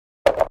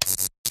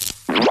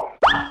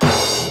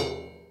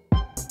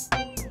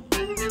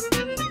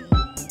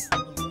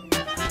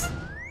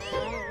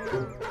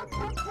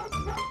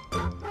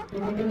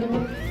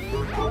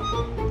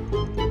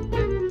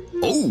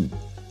Oh,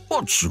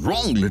 what's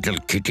wrong, little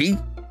kitty?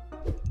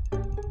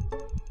 Bad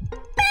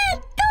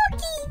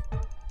doggy!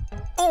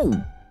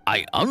 Oh,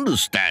 I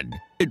understand.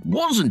 It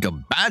wasn't a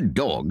bad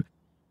dog,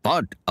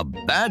 but a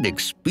bad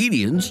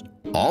experience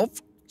of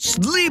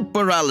sleep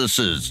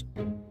paralysis.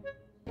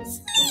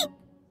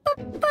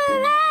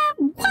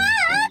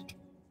 What?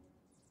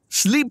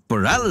 Sleep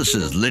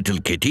paralysis, little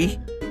kitty.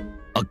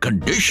 A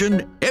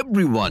condition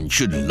everyone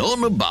should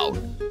learn about.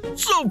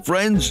 So,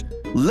 friends,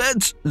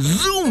 let's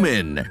zoom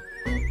in.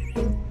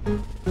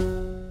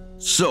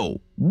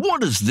 So,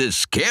 what is this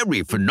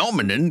scary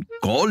phenomenon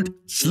called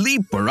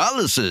sleep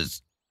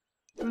paralysis?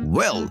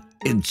 Well,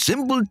 in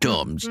simple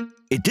terms,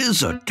 it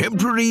is a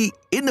temporary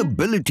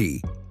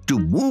inability to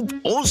move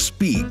or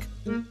speak,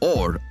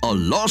 or a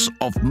loss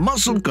of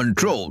muscle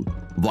control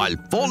while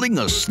falling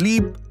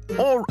asleep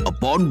or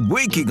upon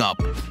waking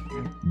up.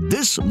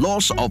 This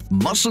loss of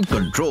muscle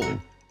control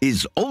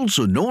is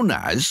also known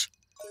as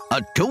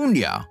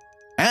atonia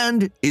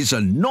and is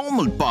a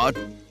normal part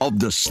of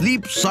the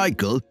sleep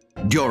cycle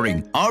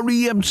during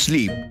REM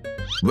sleep,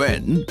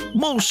 when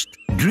most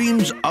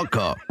dreams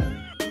occur.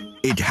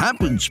 It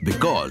happens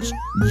because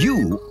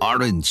you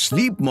are in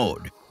sleep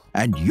mode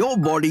and your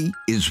body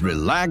is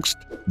relaxed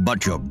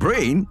but your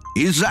brain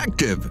is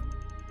active.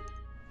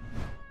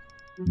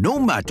 No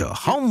matter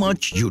how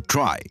much you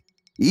try,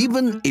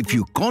 even if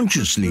you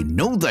consciously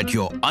know that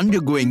you're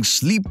undergoing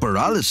sleep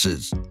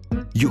paralysis,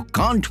 you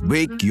can't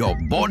wake your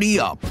body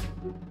up.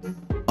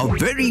 A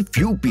very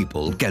few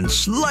people can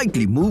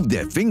slightly move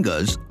their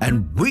fingers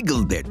and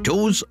wiggle their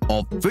toes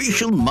or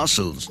facial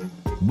muscles,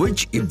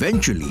 which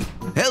eventually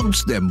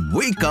helps them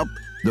wake up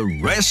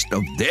the rest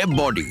of their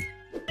body.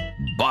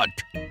 But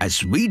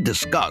as we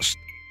discussed,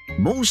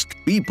 most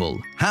people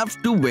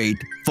have to wait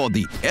for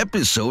the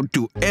episode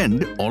to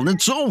end on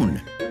its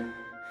own.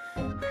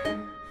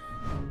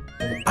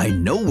 I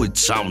know it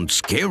sounds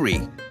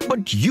scary,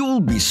 but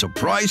you'll be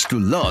surprised to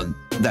learn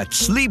that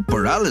sleep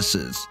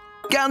paralysis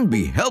can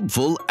be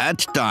helpful at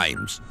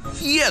times.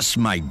 Yes,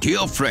 my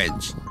dear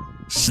friends,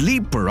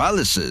 sleep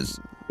paralysis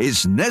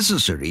is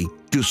necessary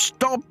to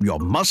stop your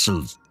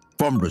muscles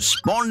from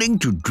responding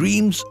to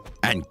dreams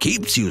and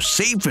keeps you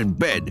safe in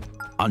bed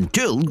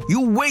until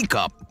you wake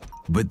up.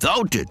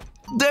 Without it,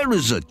 there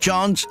is a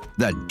chance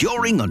that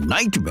during a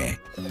nightmare,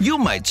 you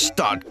might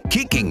start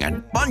kicking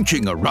and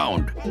punching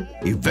around,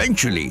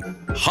 eventually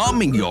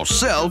harming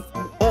yourself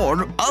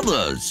or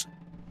others.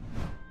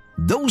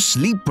 Though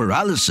sleep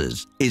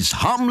paralysis is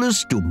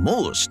harmless to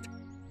most,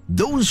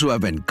 those who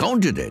have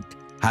encountered it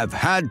have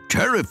had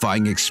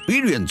terrifying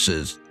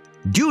experiences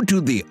due to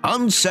the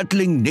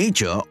unsettling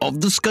nature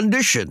of this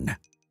condition.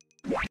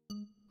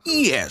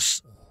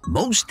 Yes,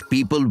 most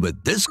people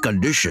with this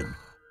condition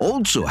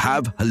also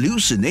have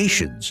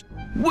hallucinations,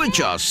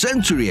 which are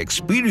sensory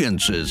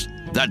experiences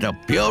that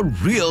appear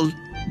real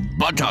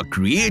but are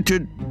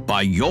created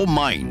by your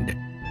mind.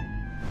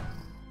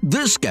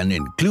 This can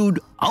include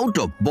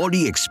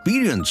out-of-body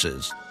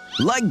experiences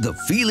like the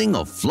feeling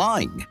of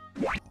flying.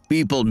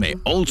 People may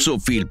also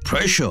feel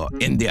pressure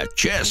in their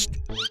chest.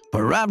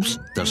 Perhaps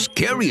the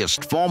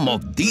scariest form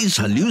of these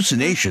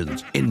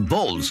hallucinations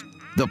involves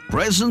the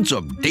presence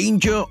of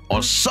danger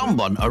or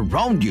someone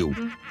around you,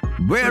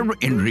 where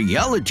in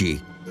reality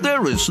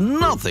there is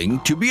nothing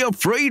to be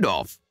afraid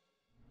of.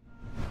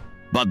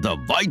 But the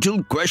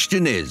vital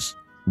question is,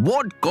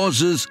 what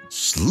causes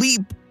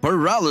sleep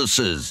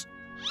paralysis?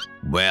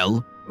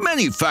 Well,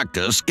 many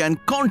factors can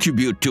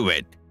contribute to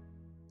it,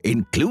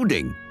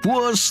 including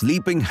poor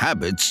sleeping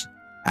habits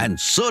and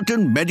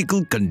certain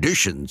medical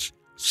conditions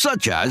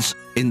such as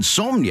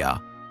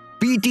insomnia,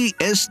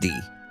 PTSD,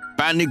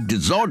 panic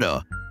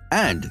disorder,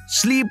 and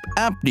sleep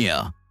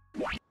apnea.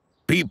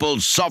 People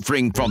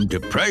suffering from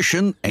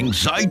depression,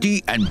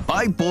 anxiety, and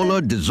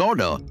bipolar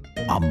disorder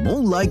are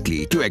more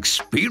likely to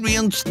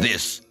experience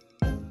this.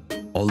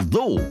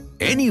 Although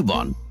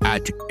anyone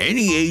at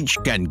any age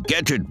can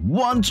get it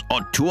once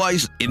or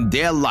twice in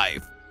their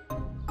life.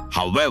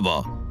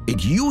 However,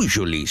 it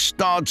usually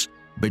starts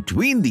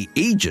between the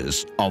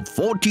ages of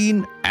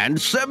 14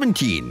 and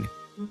 17.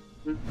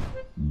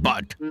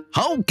 But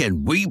how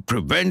can we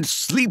prevent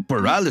sleep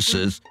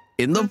paralysis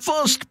in the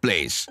first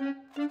place?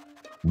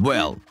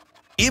 Well,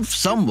 if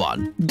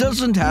someone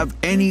doesn't have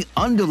any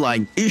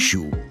underlying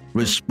issue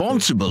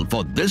responsible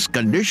for this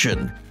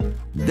condition,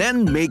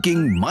 then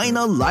making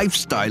minor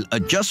lifestyle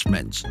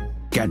adjustments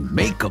can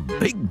make a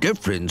big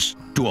difference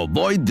to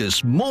avoid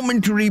this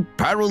momentary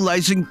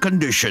paralyzing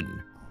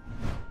condition.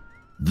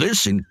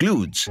 This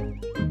includes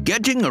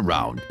getting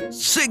around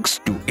 6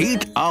 to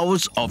 8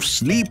 hours of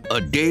sleep a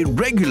day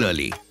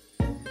regularly.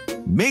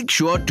 Make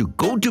sure to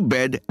go to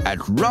bed at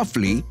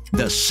roughly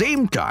the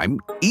same time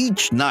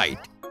each night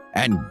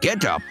and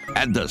get up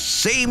at the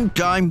same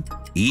time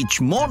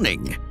each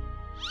morning.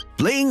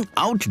 Playing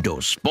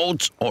outdoor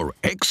sports or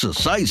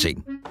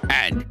exercising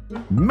and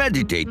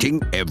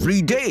meditating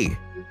every day.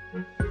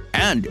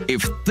 And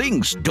if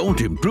things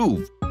don't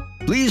improve,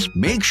 please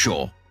make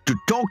sure to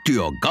talk to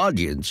your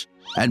guardians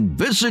and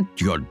visit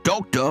your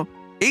doctor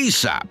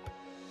ASAP.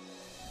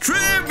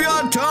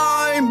 Trivia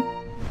time!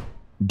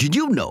 Did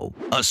you know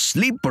a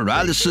sleep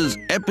paralysis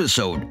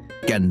episode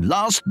can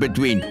last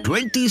between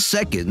 20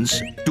 seconds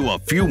to a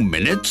few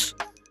minutes?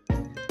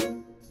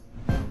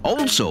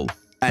 Also,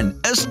 an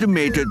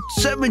estimated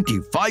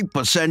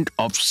 75%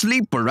 of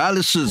sleep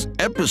paralysis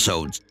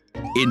episodes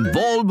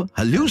involve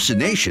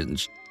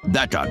hallucinations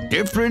that are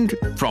different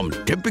from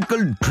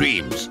typical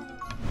dreams.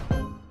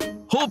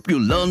 Hope you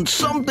learned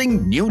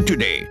something new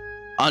today.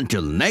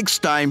 Until next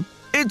time,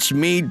 it's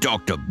me,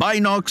 Dr.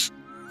 Binocs,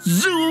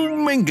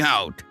 zooming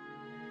out.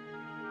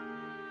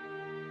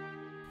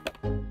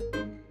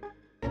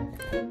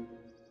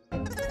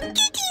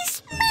 Kitty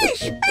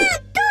smash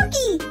bad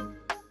doggy!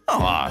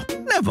 Ah,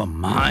 never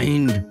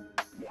mind.